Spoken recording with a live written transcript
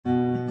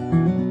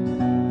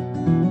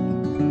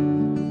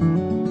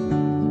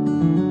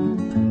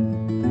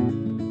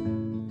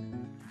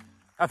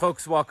Hi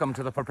folks, welcome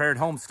to the Prepared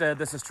Homestead.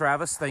 This is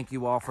Travis. Thank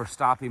you all for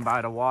stopping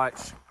by to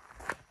watch.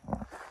 I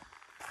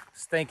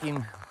was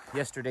thinking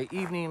yesterday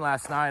evening,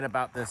 last night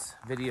about this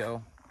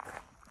video,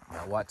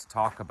 about what to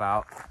talk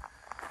about.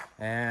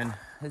 And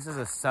this is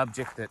a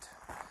subject that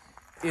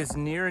is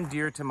near and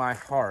dear to my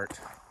heart,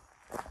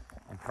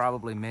 and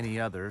probably many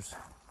others,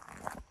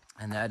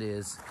 and that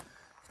is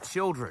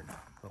children.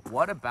 But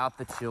what about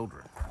the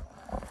children?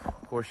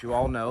 Of course, you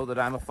all know that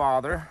I'm a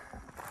father.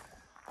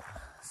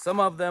 Some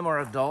of them are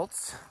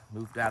adults,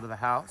 moved out of the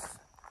house.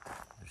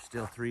 There's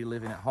still 3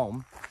 living at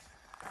home.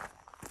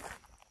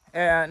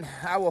 And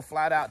I will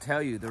flat out tell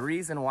you, the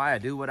reason why I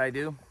do what I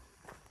do,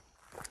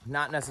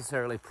 not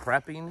necessarily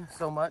prepping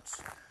so much,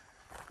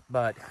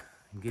 but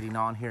getting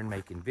on here and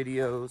making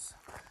videos,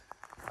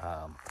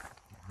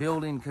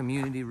 building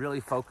community, really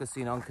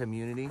focusing on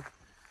community.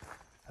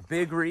 A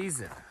big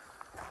reason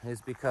is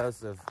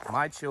because of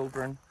my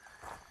children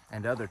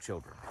and other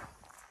children.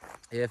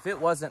 If it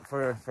wasn't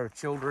for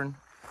children,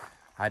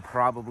 I'd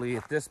probably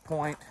at this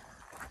point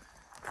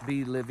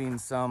be living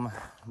some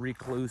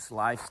recluse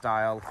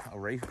lifestyle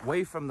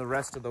away from the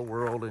rest of the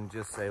world and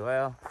just say,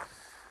 well,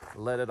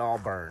 let it all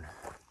burn.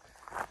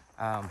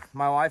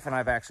 My wife and I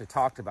have actually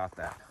talked about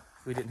that.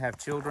 If we didn't have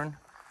children,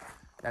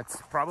 that's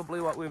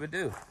probably what we would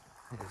do.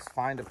 Is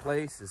find a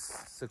place as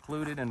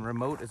secluded and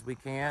remote as we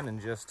can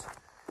and just,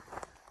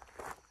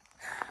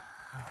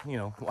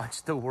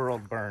 watch the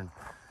world burn.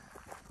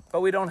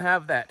 But we don't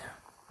have that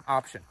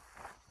option.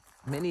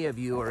 Many of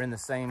you are in the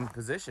same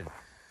position.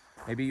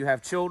 Maybe you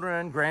have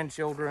children,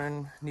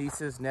 grandchildren,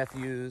 nieces,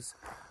 nephews,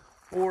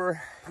 or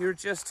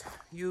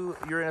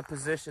you're in a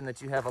position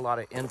that you have a lot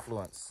of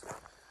influence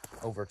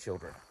over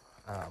children.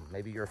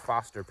 Maybe you're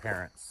foster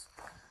parents,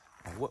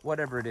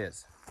 whatever it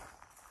is.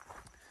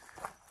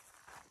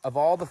 Of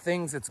all the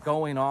things that's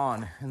going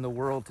on in the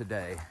world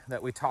today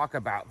that we talk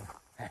about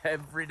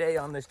every day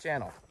on this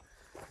channel,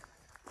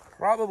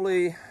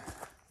 probably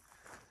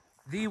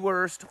the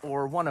worst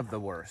or one of the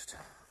worst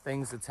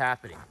things that's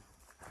happening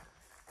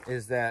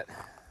is that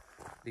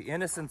the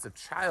innocence of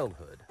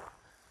childhood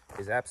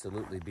is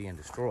absolutely being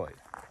destroyed.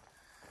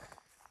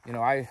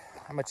 I'm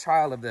a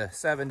child of the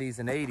 70s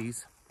and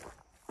 80s,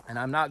 and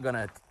I'm not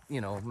gonna,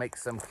 make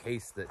some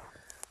case that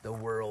the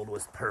world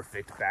was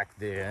perfect back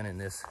then in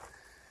this,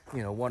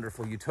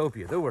 wonderful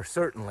utopia. There were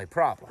certainly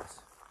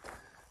problems.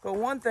 But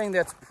one thing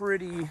that's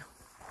pretty,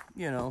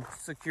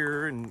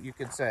 secure, and you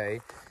could say,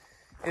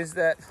 is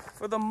that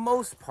for the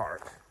most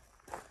part,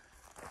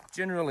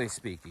 generally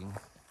speaking,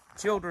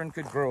 children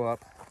could grow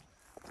up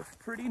with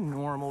a pretty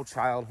normal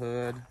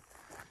childhood,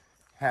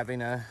 having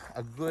a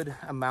good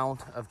amount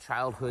of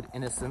childhood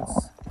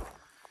innocence,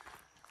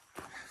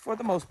 for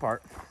the most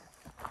part.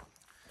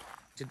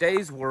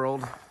 Today's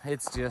world,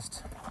 it's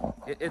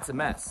a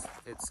mess.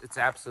 It's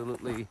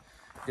absolutely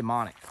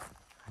demonic.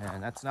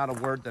 And that's not a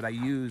word that I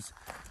use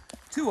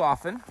too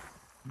often,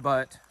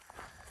 but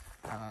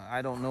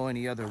I don't know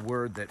any other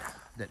word that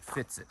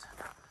fits it.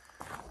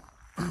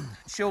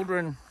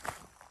 Children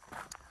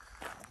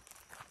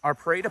are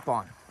preyed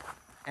upon.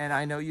 And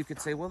I know you could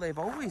say, well, they've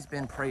always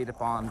been preyed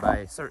upon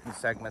by certain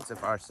segments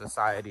of our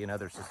society and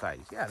other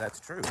societies. Yeah,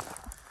 that's true.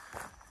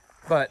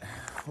 But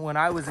when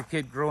I was a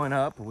kid growing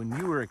up, when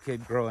you were a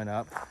kid growing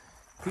up,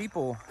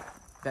 people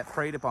that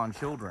preyed upon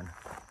children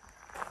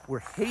were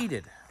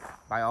hated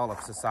by all of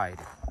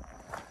society.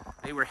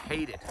 They were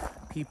hated.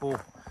 People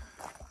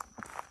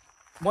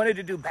wanted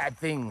to do bad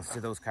things to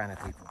those kind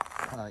of people.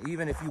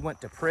 Even if you went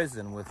to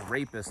prison with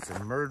rapists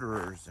and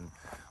murderers and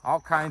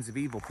all kinds of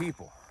evil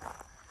people,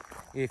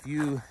 if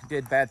you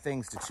did bad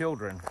things to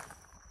children,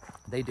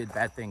 they did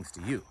bad things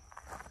to you.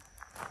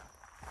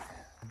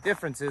 The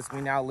difference is we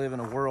now live in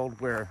a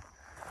world where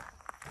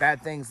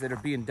bad things that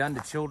are being done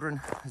to children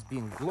is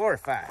being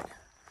glorified.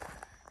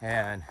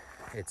 And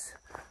it's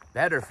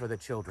better for the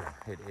children.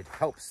 It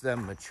helps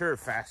them mature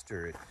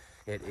faster.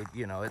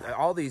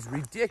 All these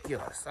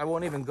ridiculous, I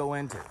won't even go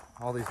into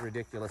all these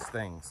ridiculous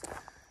things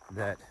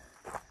that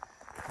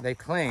they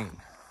claim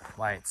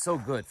why it's so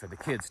good for the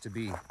kids to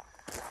be,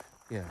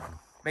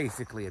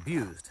 basically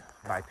abused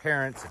by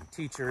parents and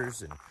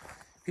teachers and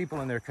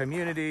people in their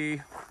community,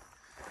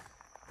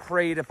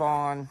 preyed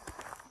upon.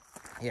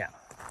 Yeah.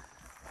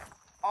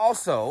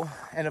 Also,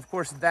 and of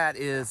course that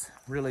is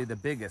really the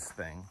biggest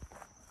thing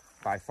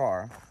by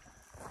far,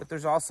 but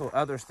there's also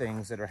other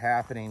things that are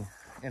happening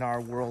in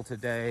our world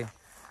today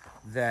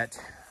that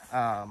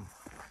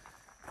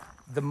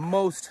the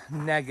most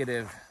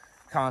negative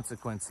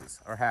consequences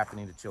are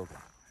happening to children.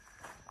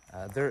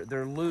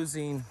 They're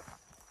losing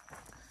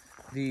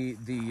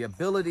the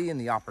ability and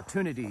the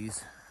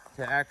opportunities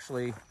to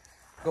actually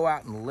go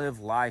out and live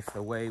life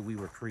the way we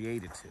were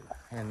created to.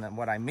 And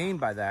what I mean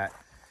by that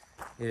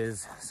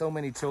is so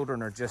many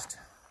children are just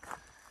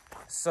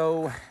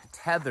so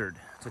tethered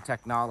to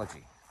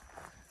technology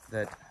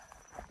that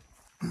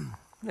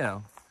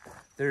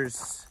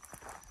there's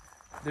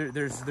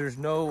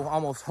no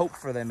almost hope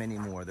for them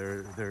anymore.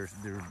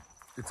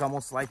 It's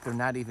almost like they're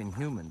not even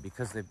human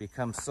because they've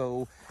become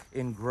so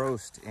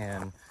engrossed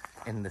in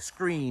the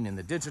screen, in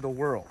the digital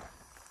world.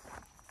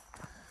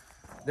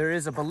 there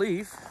is a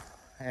belief,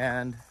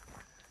 and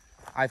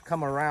I've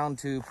come around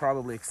to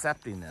probably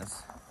accepting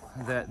this,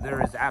 that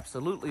there is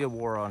absolutely a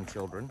war on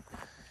children,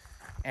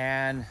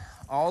 and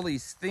all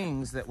these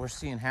things that we're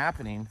seeing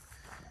happening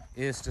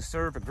is to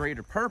serve a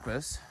greater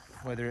purpose,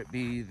 whether it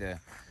be the,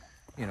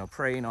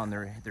 preying on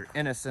their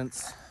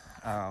innocence,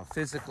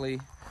 physically,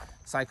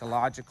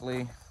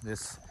 psychologically.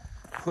 This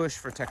push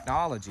for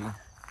technology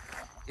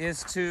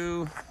is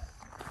to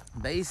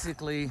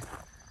basically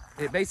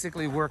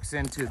works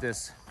into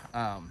this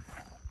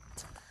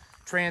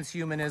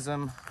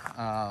transhumanism,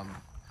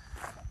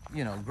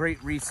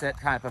 great reset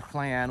type of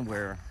plan,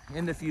 where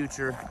in the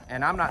future,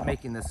 and I'm not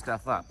making this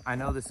stuff up, I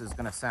know this is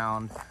going to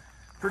sound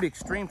pretty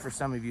extreme for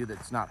some of you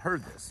that's not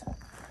heard this,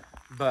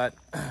 but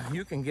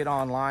you can get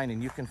online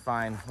and you can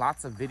find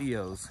lots of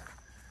videos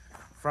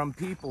from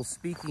people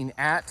speaking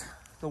at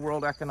the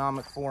World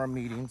Economic Forum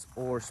meetings,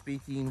 or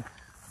speaking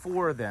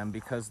for them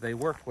because they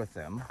work with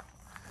them.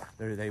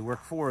 They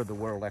work for the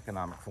World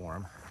Economic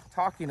Forum,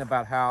 talking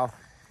about how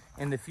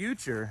in the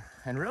future,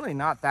 and really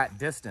not that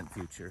distant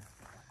future,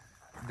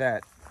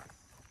 that,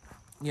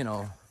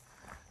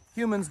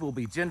 humans will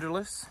be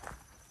genderless.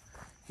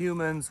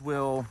 Humans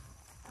will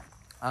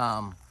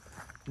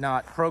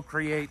not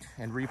procreate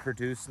and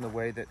reproduce in the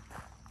way that,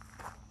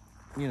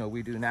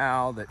 we do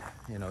now, that,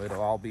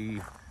 it'll all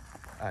be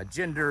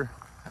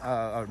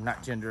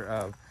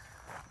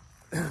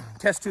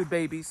test tube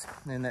babies,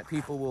 and that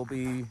people will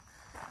be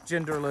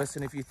genderless.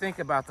 And if you think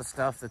about the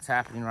stuff that's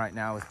happening right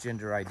now with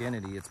gender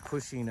identity, it's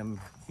pushing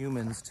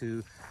humans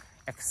to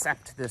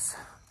accept this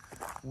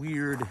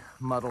weird,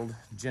 muddled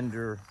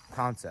gender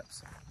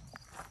concepts.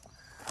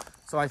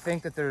 So I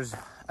think that there's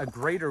a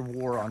greater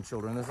war on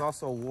children. There's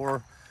also a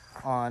war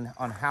on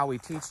how we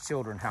teach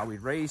children, how we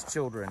raise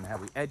children, how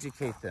we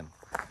educate them,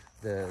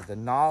 the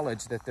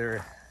knowledge that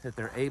they're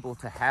able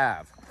to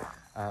have,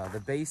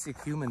 the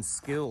basic human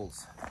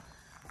skills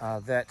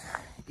that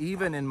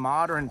even in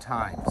modern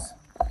times,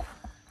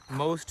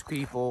 most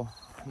people,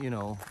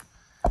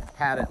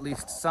 had at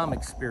least some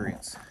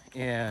experience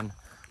in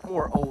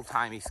more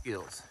old-timey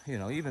skills.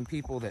 Even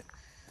people that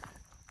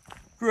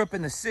grew up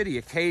in the city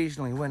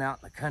occasionally went out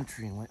in the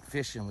country and went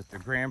fishing with their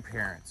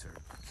grandparents, or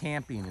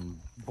camping in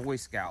Boy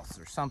Scouts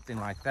or something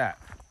like that.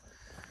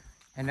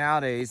 And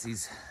nowadays,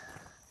 these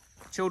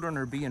children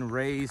are being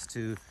raised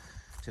to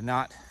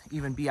not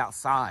even be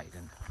outside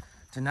and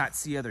to not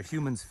see other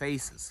humans'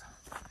 faces.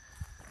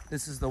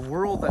 This is the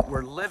world that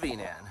we're living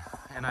in,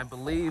 and I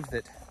believe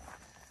that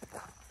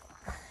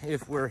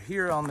if we're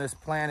here on this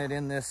planet,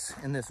 in this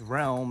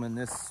realm, in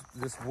this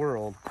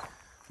world,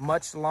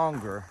 much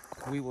longer,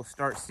 we will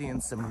start seeing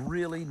some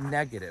really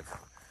negative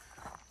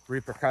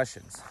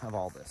repercussions of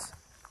all this.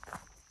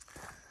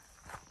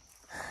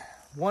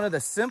 One of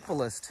the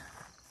simplest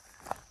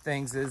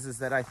things is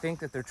that I think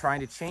that they're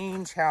trying to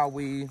change how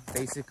we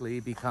basically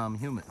become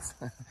humans,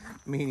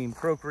 meaning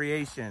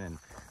procreation and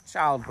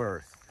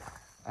childbirth.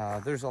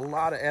 There's a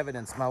lot of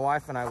evidence. My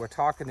wife and I were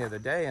talking the other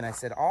day, and I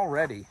said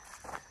already,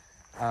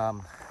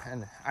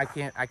 and I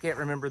can't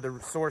remember the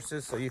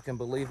sources, so you can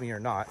believe me or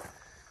not,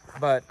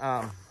 but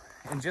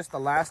in just the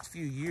last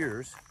few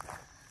years,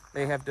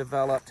 they have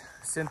developed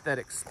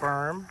synthetic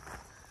sperm,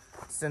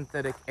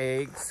 synthetic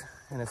eggs,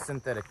 and a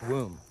synthetic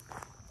womb.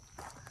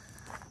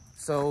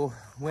 So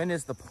when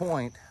is the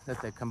point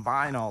that they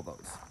combine all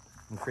those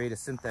and create a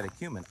synthetic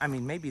human? I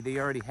mean, maybe they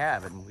already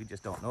have and we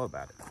just don't know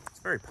about it.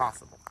 It's very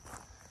possible.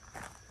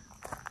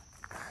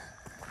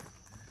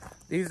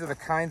 These are the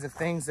kinds of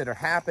things that are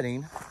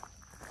happening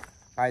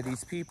by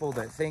these people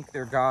that think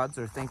they're gods,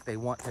 or think they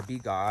want to be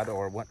God,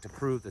 or want to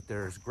prove that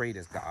they're as great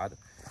as God.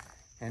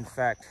 In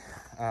fact,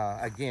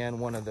 again,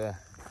 one of the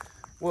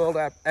World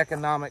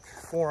Economic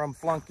Forum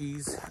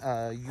flunkies,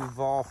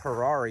 Yuval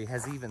Harari,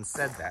 has even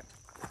said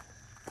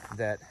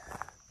that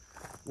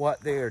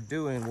what they are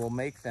doing will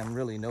make them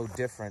really no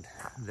different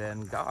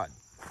than God.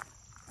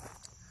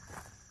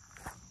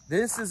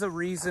 This is a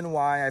reason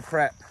why I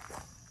prep,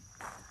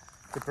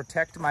 to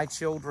protect my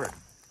children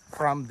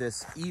from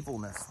this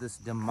evilness, this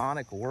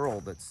demonic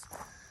world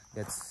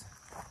that's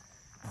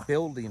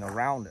building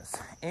around us,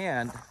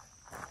 and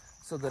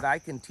so that I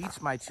can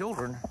teach my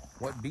children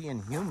what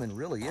being human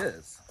really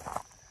is,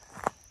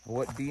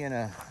 what being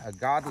a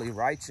godly,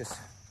 righteous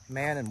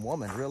man and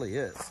woman really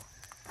is.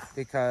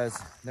 Because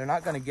they're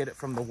not going to get it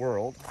from the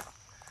world.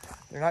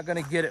 They're not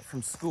going to get it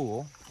from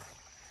school.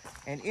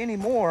 And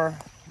anymore,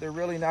 they're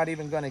really not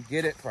even going to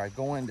get it by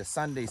going to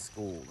Sunday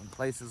school and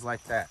places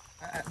like that.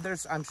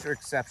 There's, I'm sure,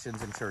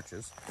 exceptions in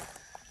churches.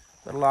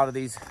 But a lot of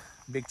these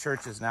big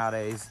churches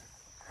nowadays,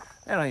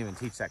 they don't even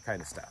teach that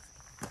kind of stuff.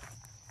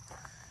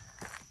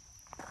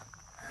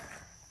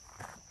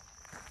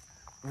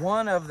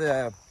 One of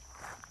the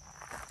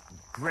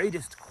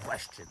greatest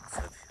questions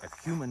of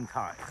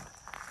humankind,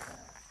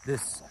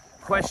 this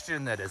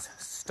question that has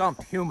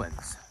stumped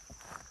humans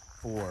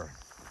for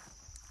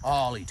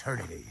all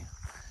eternity,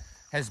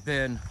 has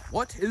been,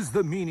 what is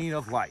the meaning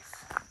of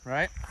life,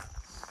 right?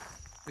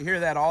 We hear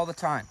that all the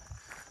time.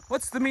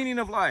 What's the meaning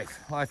of life?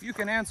 Well, if you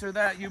can answer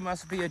that, you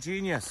must be a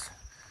genius.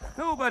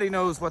 nobody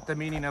knows what the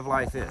meaning of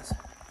life is.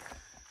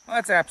 Well,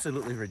 that's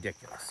absolutely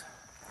ridiculous.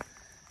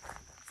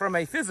 From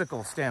a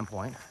physical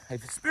standpoint, a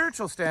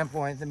spiritual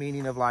standpoint, the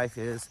meaning of life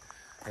is,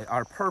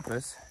 our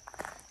purpose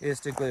is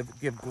to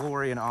give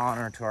glory and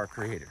honor to our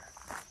Creator.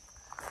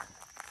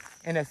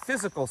 In a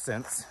physical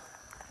sense,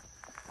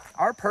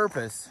 our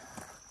purpose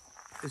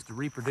is to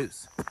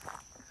reproduce.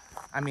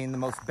 I mean, the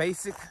most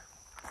basic,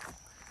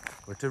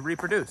 we're to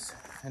reproduce.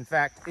 In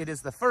fact, it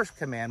is the first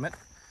commandment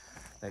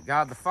that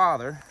God the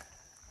Father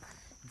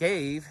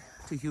gave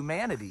to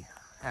humanity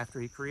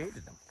after he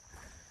created them.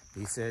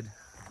 He said,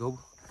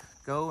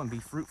 go and be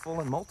fruitful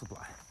and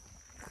multiply.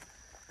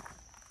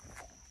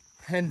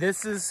 And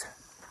this is,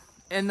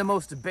 in the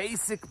most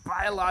basic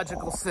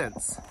biological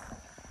sense,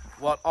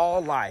 what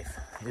all life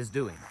is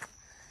doing.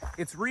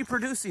 It's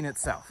reproducing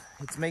itself.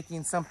 It's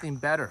making something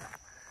better,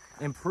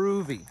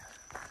 improving.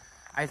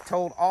 I've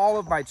told all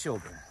of my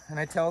children, and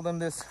I tell them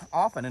this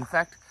often. In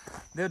fact,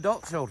 the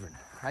adult children,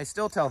 I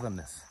still tell them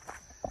this.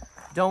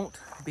 Don't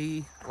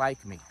be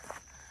like me.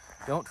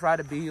 Don't try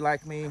to be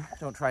like me.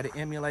 Don't try to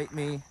emulate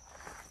me.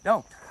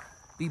 Don't.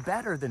 Be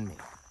better than me.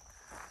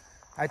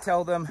 I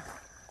tell them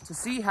to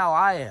see how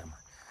I am,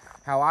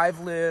 how I've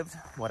lived,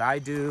 what I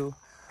do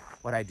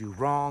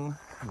wrong,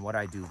 and what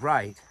I do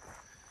right,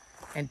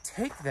 and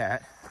take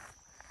that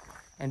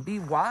and be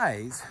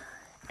wise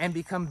and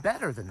become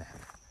better than that.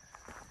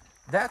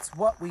 That's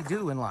what we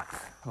do in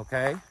life,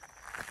 okay?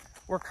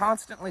 We're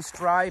constantly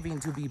striving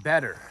to be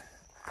better,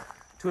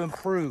 to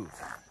improve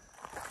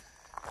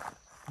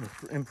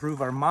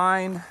our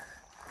mind,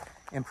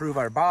 improve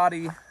our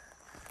body,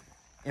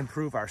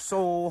 improve our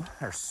soul,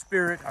 our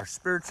spirit, our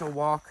spiritual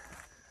walk.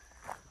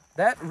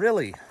 That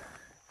really,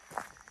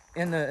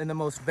 in the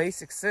most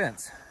basic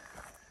sense,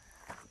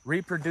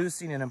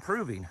 reproducing and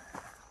improving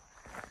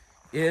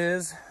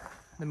is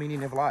the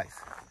meaning of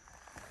life.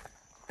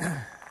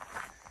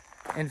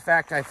 In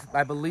fact,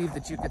 I believe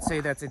that you could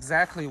say that's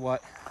exactly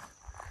what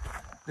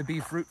the be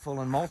fruitful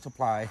and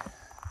multiply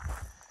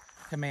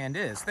command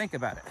is. Think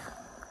about it.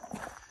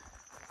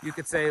 You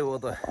could say, well,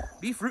 the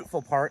be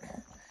fruitful part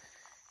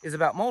is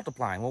about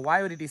multiplying. Well,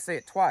 why did he say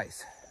it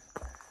twice?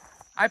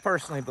 I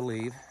personally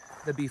believe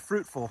the be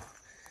fruitful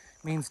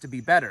means to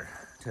be better,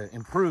 to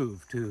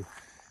improve, to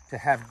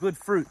have good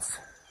fruits.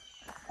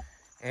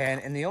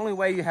 And the only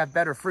way you have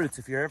better fruits,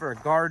 if you're ever a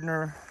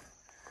gardener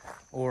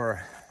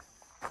or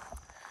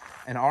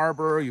an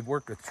arborer, you've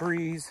worked with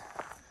trees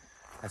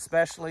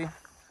especially,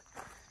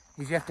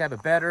 is you have to have a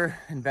better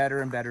and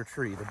better and better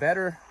tree. The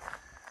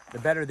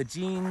better the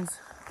genes,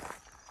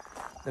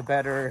 the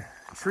better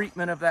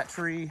treatment of that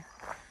tree,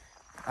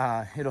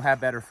 it'll have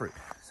better fruit.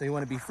 So you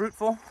want to be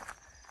fruitful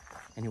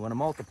and you want to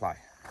multiply.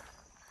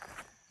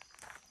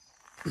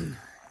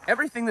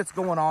 Everything that's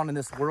going on in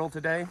this world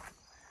today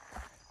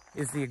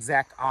is the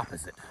exact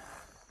opposite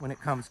when it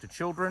comes to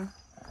children,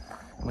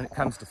 when it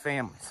comes to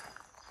families.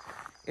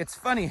 It's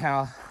funny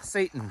how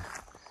Satan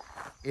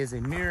is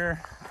a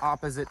mere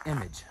opposite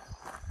image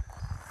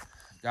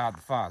of God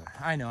the Father.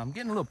 I know, I'm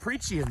getting a little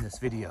preachy in this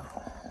video.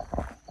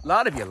 A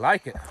lot of you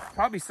like it.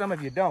 Probably some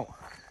of you don't.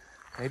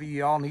 Maybe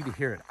you all need to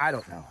hear it. I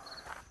don't know.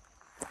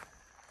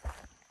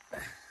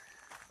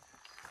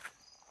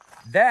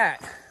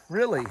 That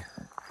really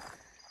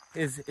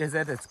is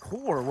at its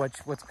core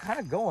what's kind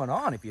of going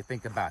on if you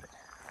think about it.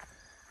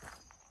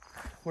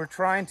 We're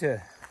trying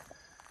to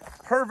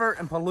pervert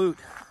and pollute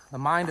the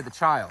mind of the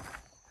child.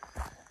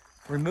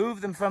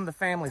 Remove them from the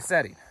family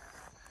setting,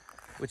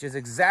 which is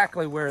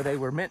exactly where they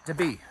were meant to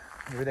be,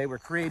 where they were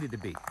created to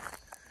be.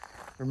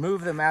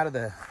 Remove them out of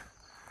the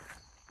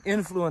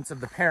influence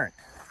of the parent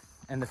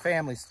and the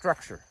family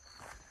structure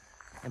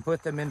and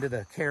put them into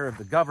the care of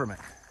the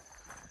government,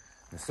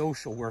 the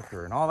social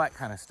worker, and all that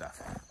kind of stuff.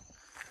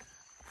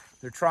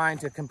 They're trying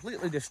to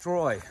completely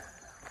destroy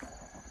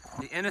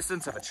the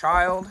innocence of a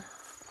child,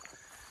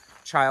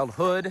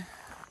 childhood.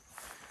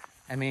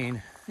 I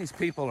mean, these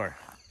people are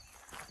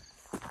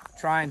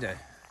trying to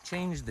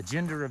change the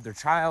gender of their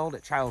child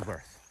at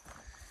childbirth.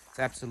 It's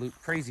absolute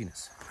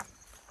craziness.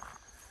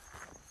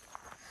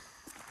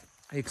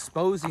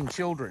 Exposing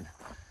children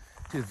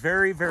to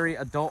very, very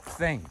adult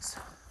things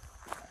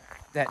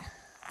that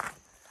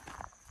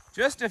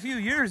just a few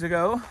years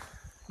ago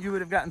you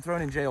would have gotten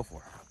thrown in jail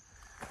for.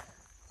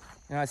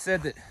 You know, I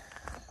said that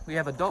we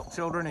have adult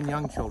children and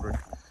young children,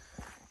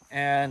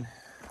 and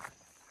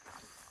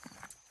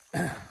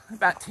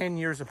about 10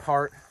 years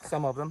apart,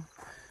 some of them,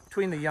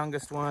 between the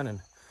youngest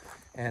one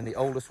and the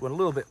oldest one, a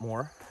little bit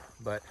more,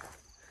 but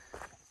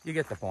you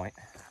get the point.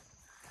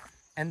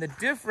 And the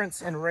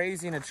difference in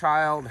raising a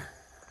child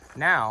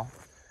now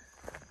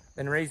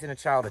than raising a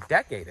child a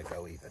decade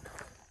ago even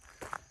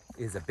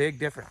is a big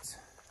difference.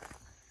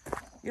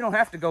 You don't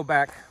have to go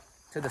back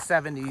to the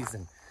 70s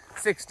and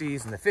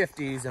 60s and the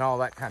 50s and all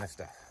that kind of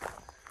stuff.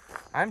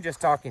 I'm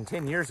just talking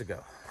 10 years ago.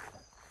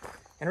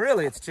 And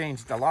really, it's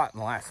changed a lot in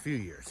the last few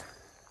years.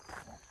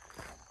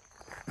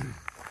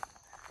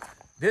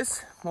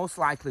 This most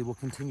likely will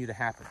continue to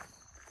happen.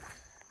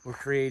 We're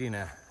creating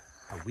a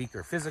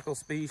weaker physical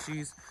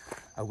species,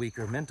 a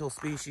weaker mental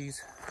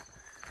species,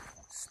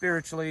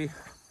 spiritually,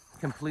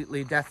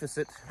 completely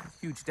deficit,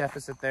 huge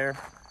deficit there.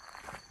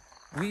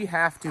 We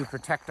have to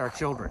protect our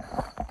children.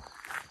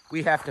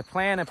 We have to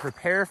plan and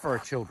prepare for our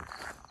children.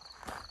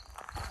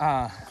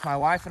 My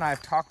wife and I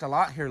have talked a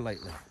lot here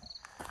lately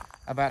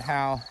about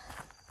how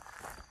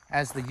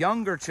as the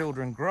younger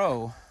children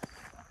grow,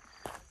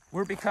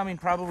 we're becoming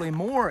probably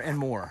more and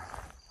more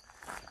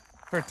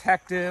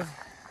protective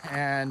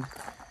and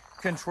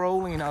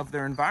controlling of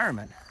their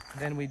environment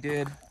than we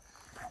did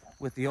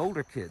with the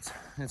older kids.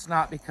 And it's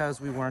not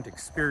because we weren't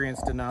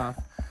experienced enough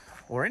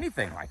or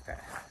anything like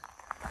that.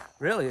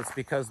 Really, it's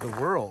because the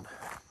world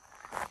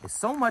is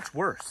so much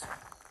worse.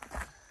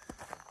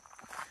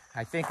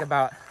 I think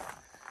about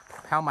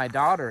how my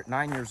daughter at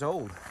 9 years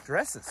old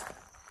dresses.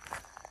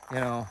 You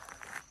know,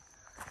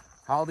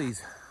 all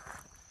these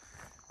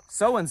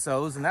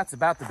so-and-sos, and that's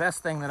about the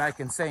best thing that I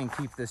can say and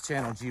keep this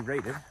channel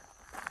G-rated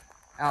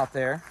out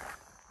there.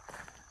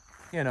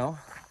 You know,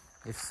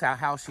 if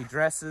how she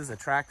dresses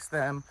attracts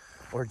them,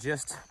 or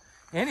just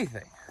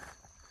anything.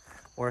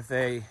 Or if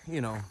they,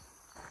 you know,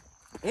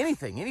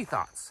 anything, any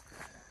thoughts.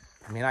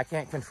 I mean, I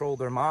can't control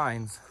their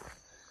minds,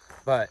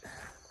 but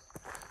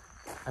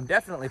I'm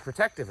definitely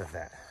protective of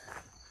that.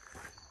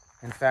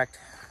 In fact,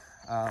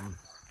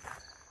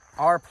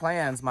 our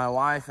plans, my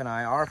wife and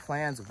I, our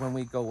plans when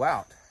we go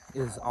out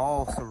is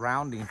all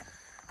surrounding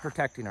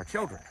protecting our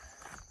children.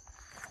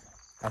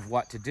 Of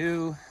what to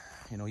do.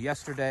 You know,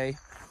 yesterday,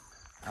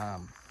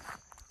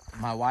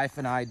 my wife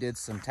and I did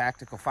some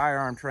tactical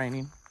firearm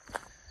training.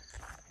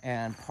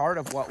 And part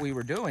of what we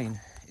were doing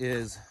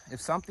is,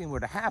 if something were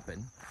to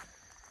happen,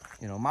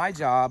 you know, my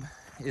job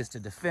is to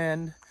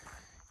defend,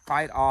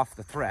 fight off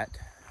the threat,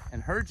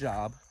 and her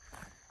job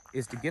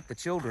is to get the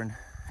children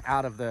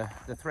out of the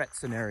threat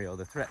scenario,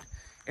 the threat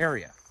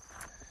area.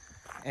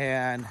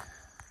 And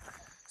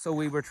so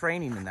we were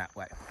training in that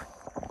way.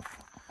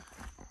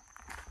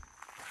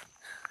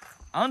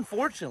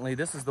 Unfortunately,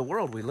 this is the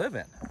world we live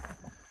in.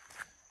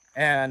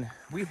 And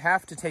we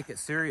have to take it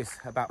serious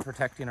about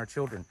protecting our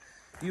children.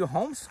 You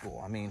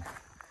homeschool, I mean,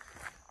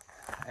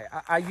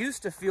 I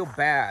used to feel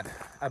bad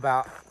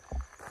about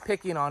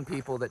picking on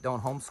people that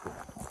don't homeschool.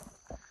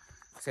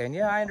 Saying,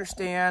 yeah, I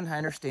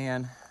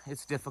understand,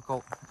 it's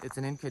difficult, it's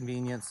an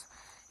inconvenience,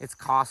 it's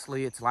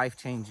costly, it's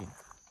life-changing.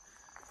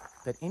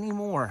 But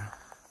anymore,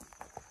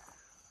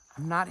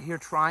 I'm not here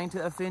trying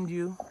to offend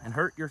you and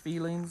hurt your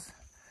feelings,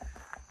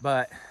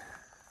 but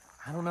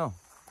I don't know.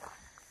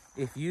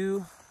 If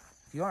you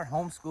aren't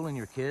homeschooling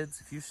your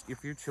kids,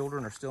 if your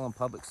children are still in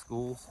public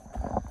schools,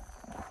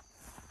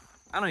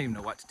 I don't even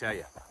know what to tell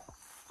you.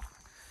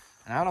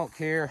 And I don't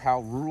care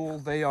how rural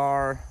they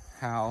are,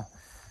 how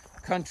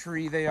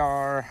country they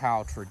are,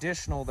 how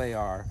traditional they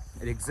are,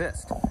 it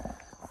exists.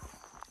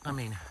 I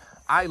mean,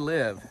 I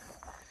live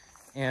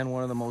in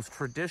one of the most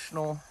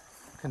traditional,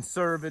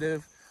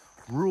 conservative,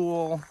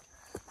 rural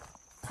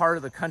part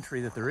of the country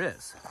that there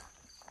is.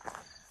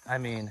 I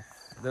mean,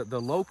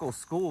 the local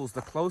schools,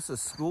 the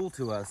closest school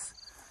to us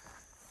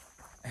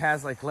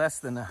has like less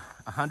than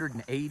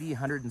 180,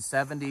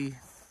 170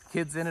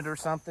 kids in it or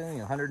something, you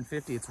know,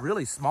 150. It's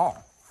really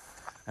small.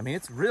 I mean,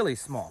 it's really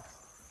small.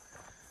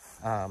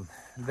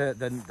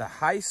 The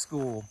high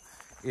school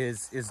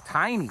is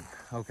tiny,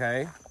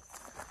 okay?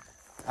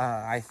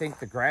 I think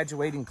the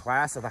graduating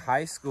class of the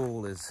high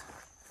school is,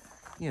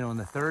 you know, in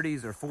the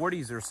 30s or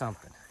 40s or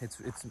something. It's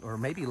or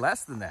maybe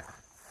less than that,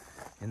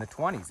 in the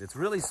 20s. It's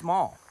really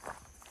small.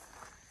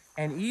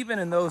 And even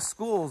in those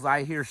schools,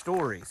 I hear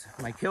stories.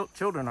 My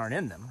children aren't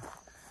in them,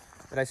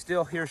 but I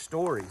still hear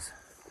stories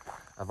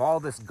of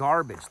all this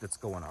garbage that's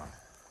going on.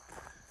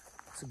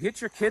 So get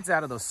your kids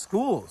out of those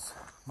schools.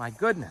 My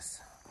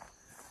goodness.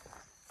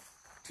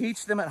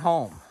 Teach them at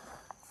home.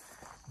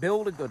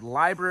 Build a good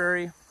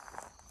library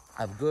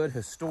of good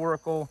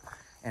historical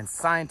and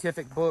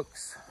scientific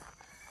books,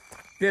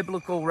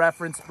 biblical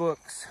reference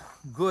books,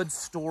 good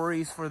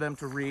stories for them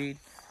to read,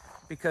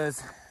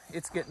 because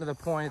it's getting to the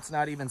point it's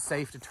not even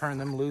safe to turn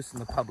them loose in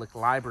the public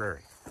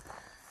library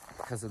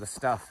because of the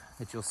stuff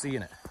that you'll see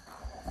in it.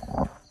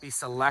 Be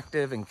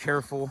selective and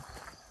careful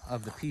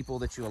of the people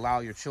that you allow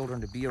your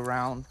children to be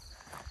around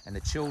and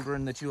the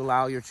children that you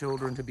allow your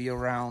children to be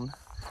around.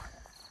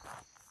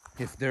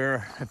 If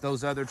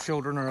those other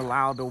children are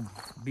allowed to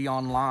be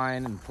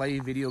online and play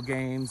video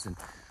games and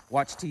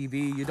watch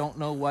TV, you don't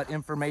know what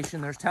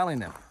information they're telling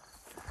them.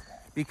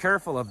 Be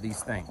careful of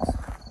these things.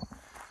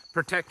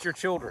 Protect your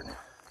children.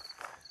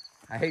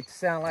 I hate to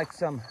sound like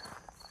some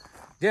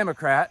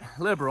Democrat,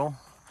 liberal,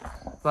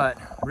 but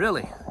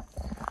really,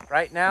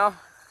 right now,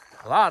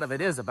 a lot of it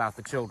is about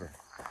the children.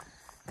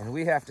 And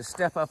we have to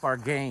step up our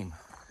game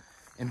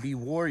and be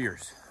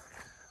warriors,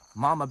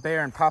 mama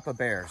bear and papa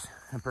bears,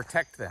 and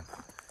protect them.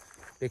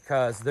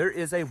 Because there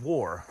is a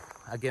war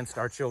against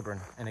our children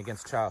and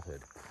against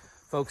childhood.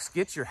 Folks,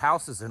 get your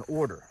houses in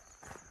order.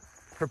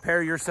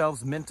 Prepare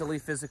yourselves mentally,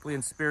 physically,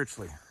 and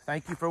spiritually.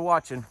 Thank you for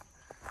watching.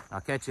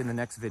 I'll catch you in the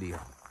next video.